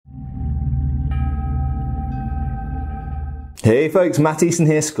Hey folks, Matt Easton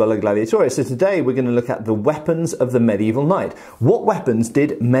here, scholagladiatoria. So today we're going to look at the weapons of the medieval knight. What weapons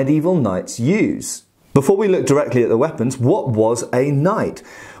did medieval knights use? Before we look directly at the weapons, what was a knight?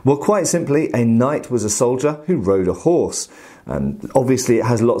 Well, quite simply, a knight was a soldier who rode a horse. And obviously it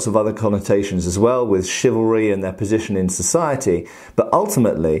has lots of other connotations as well, with chivalry and their position in society. But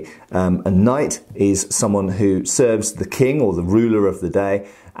ultimately, a knight is someone who serves the king or the ruler of the day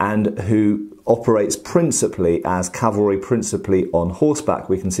and who operates principally as cavalry, principally on horseback.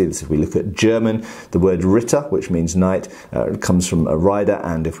 We can see this if we look at German. The word Ritter, which means knight, comes from a rider,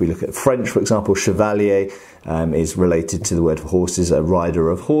 and if we look at French, for example, chevalier is related to the word for horses, a rider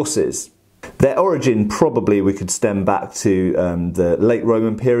of horses. Their origin probably we could stem back to the late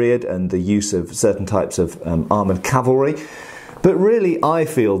Roman period and the use of certain types of armoured cavalry. But really, I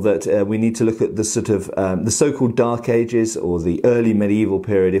feel that we need to look at the sort of the so-called Dark Ages or the early medieval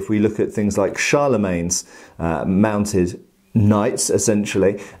period. If we look at things like Charlemagne's mounted knights,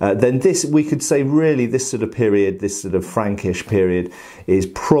 essentially, then this, we could say, really this sort of period, this sort of Frankish period, is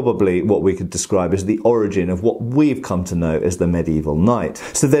probably what we could describe as the origin of what we've come to know as the medieval knight.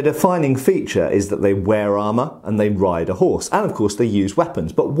 So their defining feature is that they wear armour and they ride a horse, and of course they use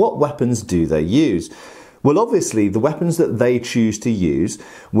weapons. But what weapons do they use? Well, obviously, the weapons that they choose to use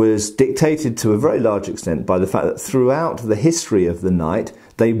was dictated to a very large extent by the fact that throughout the history of the knight,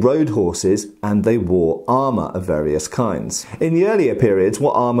 they rode horses and they wore armour of various kinds. In the earlier periods,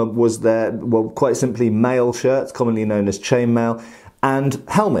 what armour was there? Well, quite simply mail shirts, commonly known as chainmail, and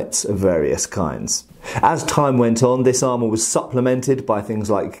helmets of various kinds. As time went on, this armour was supplemented by things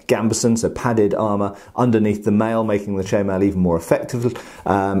like gambeson, so padded armour underneath the mail, making the chainmail even more effective.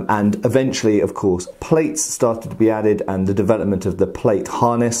 And eventually, of course, plates started to be added, and the development of the plate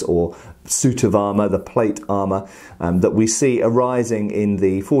harness or suit of armour, the plate armour, that we see arising in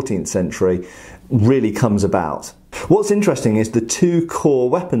the 14th century really comes about. What's interesting is the two core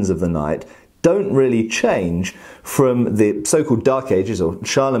weapons of the knight don't really change from the so-called Dark Ages or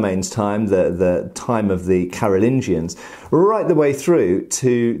Charlemagne's time, the time of the Carolingians, right the way through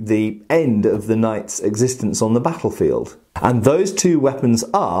to the end of the knight's existence on the battlefield. And those two weapons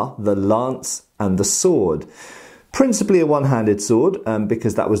are the lance and the sword. Principally a one-handed sword,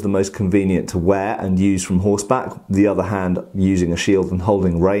 because that was the most convenient to wear and use from horseback, the other hand using a shield and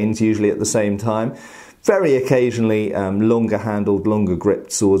holding reins usually at the same time. Very occasionally longer handled, longer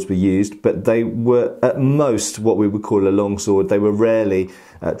gripped swords were used, but they were at most what we would call a long sword. They were rarely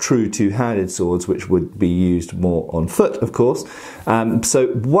true two-handed swords, which would be used more on foot, of course. So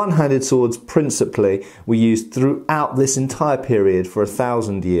one-handed swords principally were used throughout this entire period for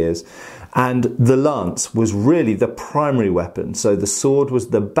 1,000 years. And the lance was really the primary weapon, so the sword was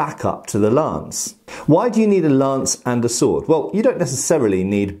the backup to the lance. Why do you need a lance and a sword? Well, you don't necessarily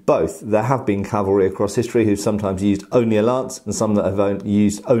need both. There have been cavalry across history who've sometimes used only a lance and some that have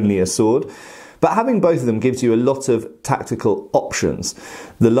used only a sword. But having both of them gives you a lot of tactical options.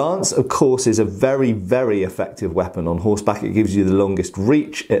 The lance, of course, is a very, very effective weapon on horseback. It gives you the longest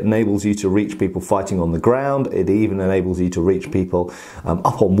reach. It enables you to reach people fighting on the ground. It even enables you to reach people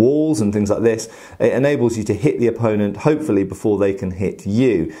up on walls and things like this. It enables you to hit the opponent, hopefully, before they can hit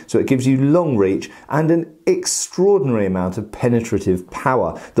you. So it gives you long reach and an extraordinary amount of penetrative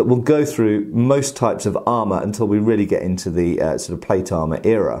power that will go through most types of armour until we really get into the sort of plate armour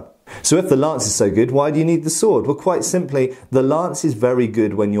era. So if the lance is so good, why do you need the sword? Well, quite simply, the lance is very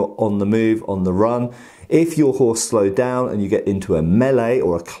good when you're on the move, on the run. If your horse slowed down and you get into a melee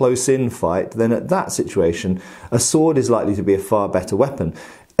or a close-in fight, then at that situation, a sword is likely to be a far better weapon.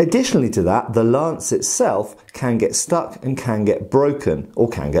 Additionally to that, the lance itself can get stuck and can get broken, or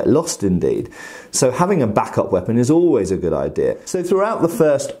can get lost indeed. So having a backup weapon is always a good idea. So throughout the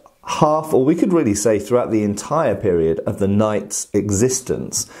first half, or we could really say throughout the entire period of the knight's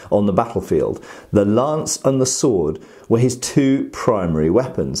existence on the battlefield, the lance and the sword were his two primary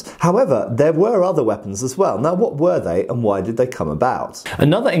weapons. However, there were other weapons as well. Now, what were they and why did they come about?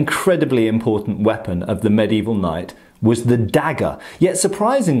 Another incredibly important weapon of the medieval knight was the dagger. Yet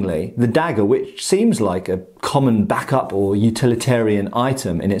surprisingly, the dagger, which seems like a common backup or utilitarian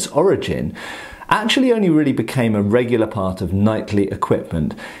item in its origin, actually only really became a regular part of knightly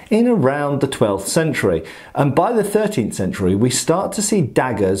equipment in around the 12th century. And by the 13th century, we start to see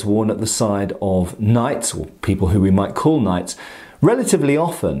daggers worn at the side of knights, or people who we might call knights, relatively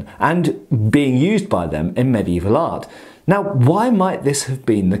often, and being used by them in medieval art. Now, why might this have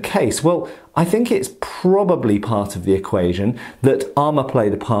been the case? Well, I think it's probably part of the equation that armour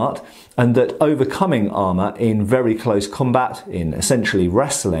played a part, and that overcoming armour in very close combat, in essentially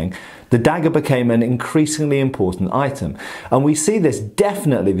wrestling, the dagger became an increasingly important item. And we see this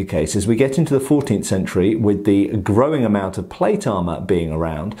definitely the case as we get into the 14th century with the growing amount of plate armour being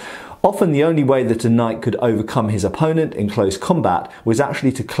around. Often the only way that a knight could overcome his opponent in close combat was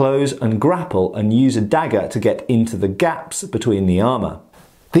actually to close and grapple and use a dagger to get into the gaps between the armour.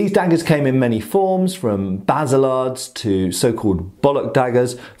 These daggers came in many forms, from basillards to so-called bollock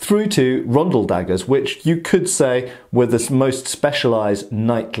daggers through to rondel daggers, which you could say were the most specialised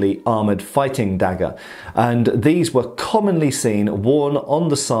knightly armoured fighting dagger. And these were commonly seen worn on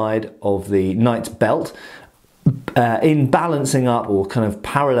the side of the knight's belt, in balancing up or kind of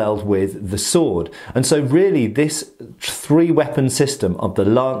paralleled with the sword. And so really this three-weapon system of the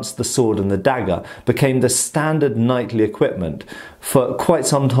lance, the sword and the dagger became the standard knightly equipment for quite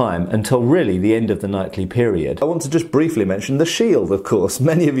some time, until really the end of the knightly period. I want to just briefly mention the shield, of course.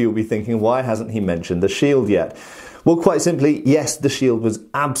 Many of you will be thinking, why hasn't he mentioned the shield yet? Well, quite simply, yes, the shield was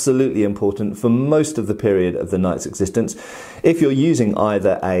absolutely important for most of the period of the knight's existence. If you're using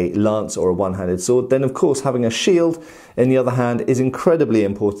either a lance or a one-handed sword, then of course having a shield, in the other hand, is incredibly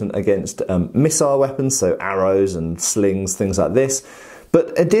important against missile weapons, so arrows and slings, things like this.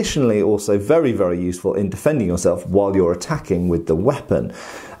 But additionally also very, very useful in defending yourself while you're attacking with the weapon.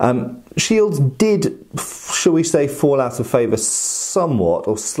 Shields did, shall we say, fall out of favour somewhat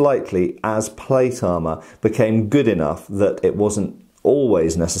or slightly as plate armour became good enough that it wasn't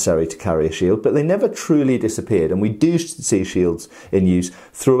always necessary to carry a shield, but they never truly disappeared, and we do see shields in use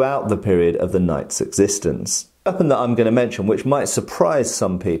throughout the period of the knight's existence. The weapon that I'm going to mention, which might surprise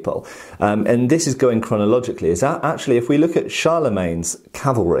some people, and this is going chronologically, is that actually if we look at Charlemagne's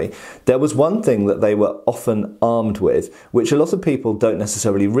cavalry, there was one thing that they were often armed with, which a lot of people don't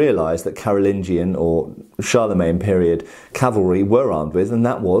necessarily realise that Carolingian or Charlemagne period cavalry were armed with, and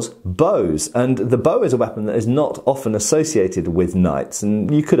that was bows. And the bow is a weapon that is not often associated with knights,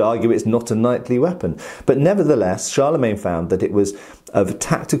 and you could argue it's not a knightly weapon. But nevertheless, Charlemagne found that it was of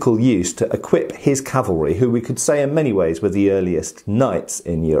tactical use to equip his cavalry, who we could say in many ways were the earliest knights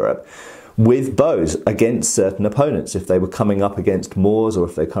in Europe, with bows against certain opponents. If they were coming up against Moors, or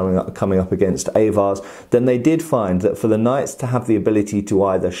if they're coming up against Avars, then they did find that for the knights to have the ability to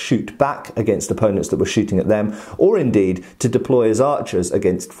either shoot back against opponents that were shooting at them, or indeed to deploy as archers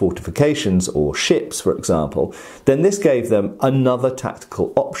against fortifications or ships, for example, then this gave them another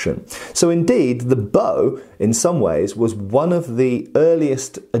tactical option. So indeed, the bow, in some ways, was one of the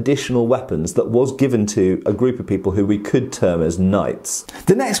earliest additional weapons that was given to a group of people who we could term as knights.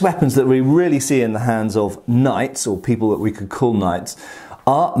 The next weapons that we really see in the hands of knights, or people that we could call knights,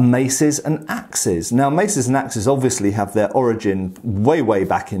 are maces and axes. Now, maces and axes obviously have their origin way, way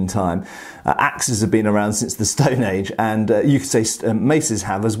back in time. Axes have been around since the Stone Age, and you could say maces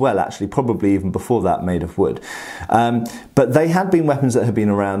have as well, actually, probably even before that, made of wood. But they had been weapons that had been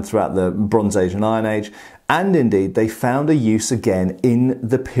around throughout the Bronze Age and Iron Age, and indeed they found a use again in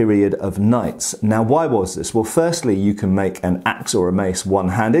the period of knights. Now, why was this? Well, firstly, you can make an axe or a mace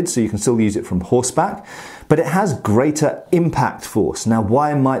one-handed, so you can still use it from horseback, but it has greater impact force. Now,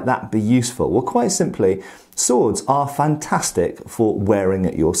 why might that be useful? Well, quite simply, swords are fantastic for wearing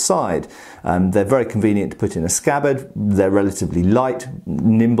at your side. They're very convenient to put in a scabbard. They're relatively light,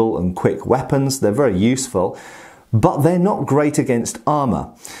 nimble and quick weapons. They're very useful, but they're not great against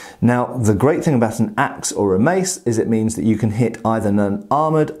armour. Now, the great thing about an axe or a mace is it means that you can hit either an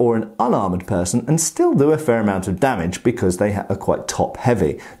armoured or an unarmoured person and still do a fair amount of damage because they are quite top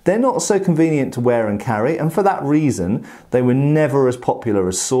heavy. They're not so convenient to wear and carry, and for that reason they were never as popular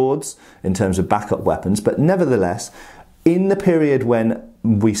as swords in terms of backup weapons, but nevertheless, in the period when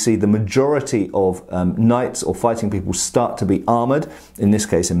we see the majority of knights or fighting people start to be armoured, in this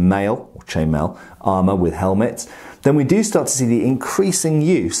case in mail or chainmail armour with helmets, then we do start to see the increasing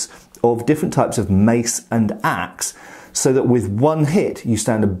use of different types of mace and axe, so that with one hit you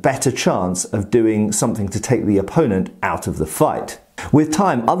stand a better chance of doing something to take the opponent out of the fight. With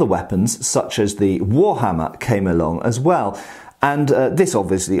time, other weapons such as the warhammer came along as well. And this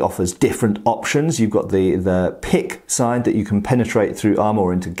obviously offers different options. You've got the pick side that you can penetrate through armour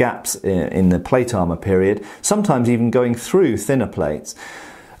or into gaps in the plate armour period, sometimes even going through thinner plates.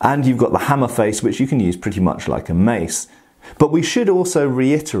 And you've got the hammer face, which you can use pretty much like a mace. But we should also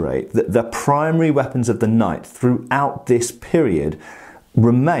reiterate that the primary weapons of the knight throughout this period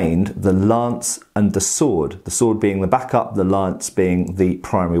remained the lance and the sword being the backup, the lance being the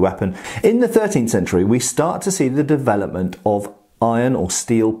primary weapon. In the 13th century, we start to see the development of iron or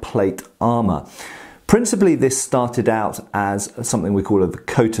steel plate armour. Principally, this started out as something we call a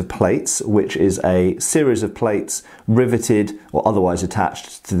coat of plates, which is a series of plates riveted or otherwise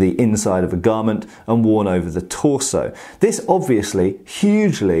attached to the inside of a garment and worn over the torso. This obviously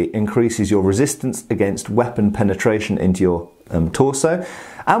hugely increases your resistance against weapon penetration into your torso.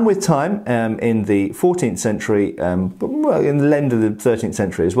 And with time, in the 14th century, well, in the end of the 13th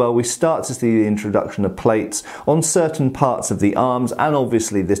century as well, we start to see the introduction of plates on certain parts of the arms, and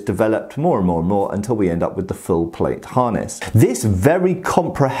obviously this developed more and more and more until we end up with the full plate harness. This very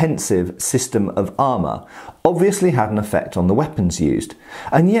comprehensive system of armour obviously had an effect on the weapons used,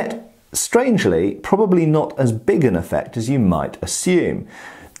 and yet, strangely, probably not as big an effect as you might assume.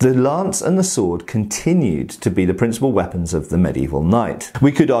 The lance and the sword continued to be the principal weapons of the medieval knight.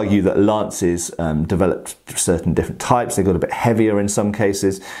 We could argue that lances developed certain different types, they got a bit heavier in some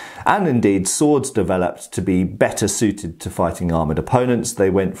cases, and indeed swords developed to be better suited to fighting armoured opponents.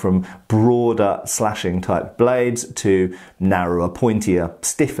 They went from broader slashing type blades to narrower, pointier,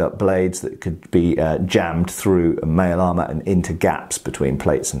 stiffer blades that could be jammed through mail armour and into gaps between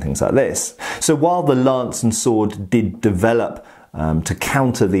plates and things like this. So while the lance and sword did develop to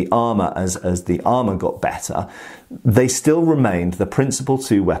counter the armour as the armour got better, they still remained the principal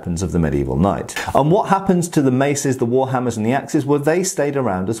two weapons of the medieval knight. And what happens to the maces, the warhammers and the axes? Well, they stayed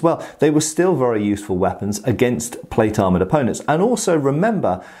around as well. They were still very useful weapons against plate armoured opponents. And also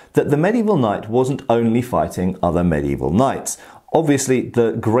remember that the medieval knight wasn't only fighting other medieval knights. Obviously,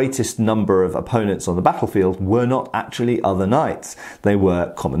 the greatest number of opponents on the battlefield were not actually other knights. They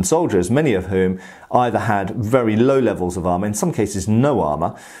were common soldiers, many of whom either had very low levels of armour, in some cases no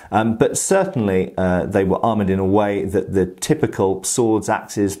armour, but certainly they were armoured in a way that the typical swords,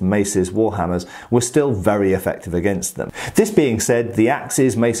 axes, maces, warhammers were still very effective against them. This being said, the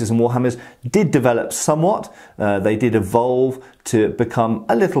axes, maces and warhammers did develop somewhat. They did evolve to become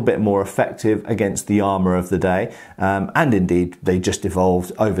a little bit more effective against the armour of the day, and indeed they just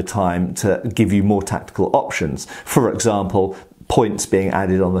evolved over time to give you more tactical options. For example, points being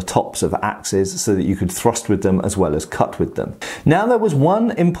added on the tops of axes so that you could thrust with them as well as cut with them. Now there was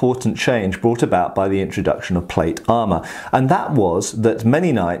one important change brought about by the introduction of plate armour, and that was that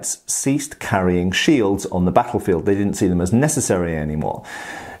many knights ceased carrying shields on the battlefield. They didn't see them as necessary anymore.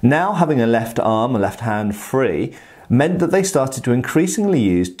 Now having a left arm, a left hand free, meant that they started to increasingly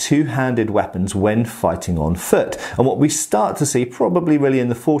use two-handed weapons when fighting on foot. And what we start to see, probably really in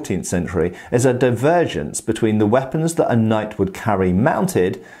the 14th century, is a divergence between the weapons that a knight would carry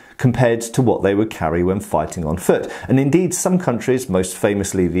mounted compared to what they would carry when fighting on foot. And indeed, some countries, most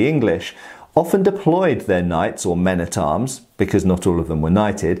famously the English, often deployed their knights or men-at-arms, because not all of them were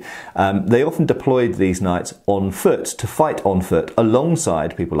knighted, they often deployed these knights on foot to fight on foot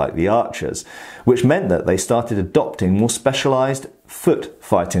alongside people like the archers, which meant that they started adopting more specialised foot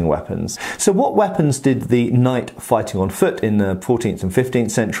fighting weapons. So what weapons did the knight fighting on foot in the 14th and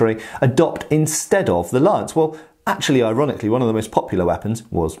 15th century adopt instead of the lance? Well, actually, ironically, one of the most popular weapons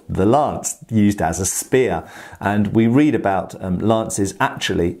was the lance, used as a spear. And we read about lances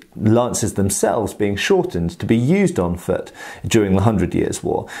themselves being shortened to be used on foot during the 100 Years'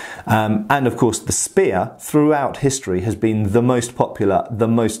 War. And of course, the spear throughout history has been the most popular, the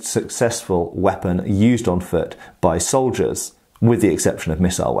most successful weapon used on foot by soldiers, with the exception of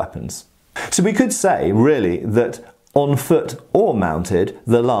missile weapons. So we could say, really, that on foot or mounted,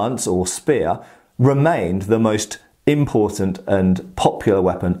 the lance or spear remained the most important and popular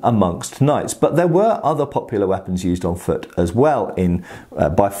weapon amongst knights. But there were other popular weapons used on foot as well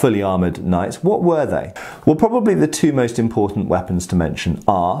by fully armoured knights. What were they? Well, probably the two most important weapons to mention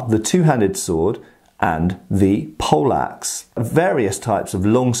are the two-handed sword and the poleaxe. Various types of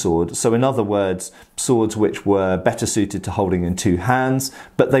longsword, so in other words, swords which were better suited to holding in two hands,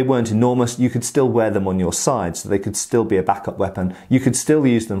 but they weren't enormous. You could still wear them on your side, so they could still be a backup weapon. You could still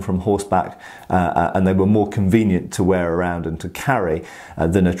use them from horseback, and they were more convenient to wear around and to carry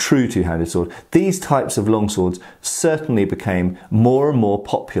than a true two-handed sword. These types of longswords certainly became more and more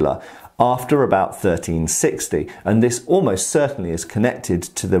popular after about 1360, and this almost certainly is connected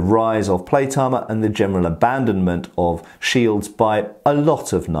to the rise of plate armour and the general abandonment of shields by a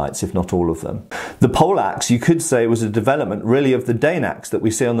lot of knights, if not all of them. The poleaxe, you could say, was a development really of the Dane axe that we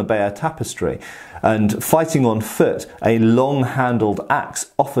see on the Bayeux tapestry. And fighting on foot, a long-handled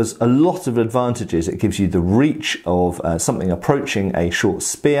axe offers a lot of advantages. It gives you the reach of something approaching a short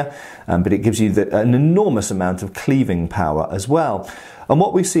spear, but it gives you an enormous amount of cleaving power as well. And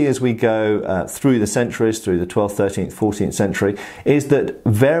what we see as we go through the centuries, through the 12th, 13th, 14th century, is that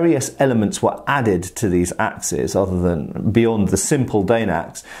various elements were added to these axes other than beyond the simple Dane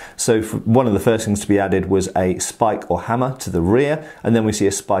axe. So one of the first things to be added was a spike or hammer to the rear, and then we see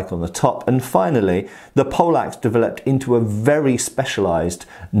a spike on the top. And finally, the poleaxe developed into a very specialised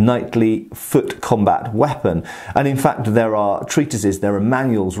knightly foot combat weapon. And in fact, there are treatises, there are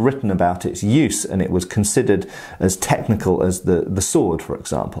manuals written about its use, and it was considered as technical as the sword, for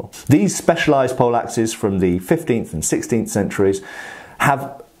example. These specialised poleaxes from the 15th and 16th centuries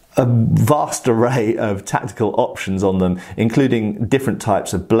have a vast array of tactical options on them, including different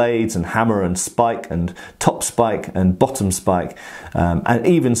types of blades and hammer and spike and top spike and bottom spike, and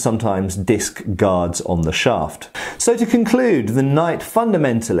even sometimes disc guards on the shaft. So to conclude, the knight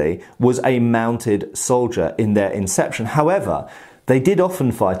fundamentally was a mounted soldier in their inception. However, they did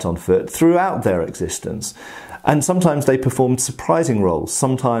often fight on foot throughout their existence, and sometimes they performed surprising roles,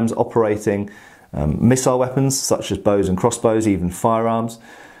 sometimes operating missile weapons such as bows and crossbows, even firearms,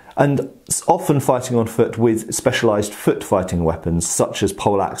 and often fighting on foot with specialised foot fighting weapons such as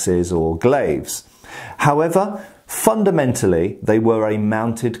poleaxes or glaives. However, fundamentally they were a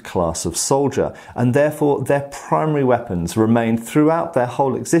mounted class of soldier, and therefore their primary weapons remained throughout their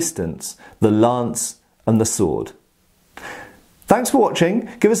whole existence the lance and the sword. Thanks for watching,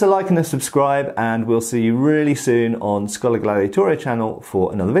 give us a like and a subscribe, and we'll see you really soon on Scholagladiatoria channel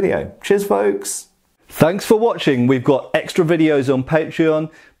for another video. Cheers folks! Thanks for watching. We've got extra videos on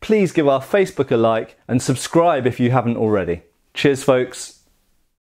Patreon. Please give our Facebook a like and subscribe if you haven't already. Cheers folks.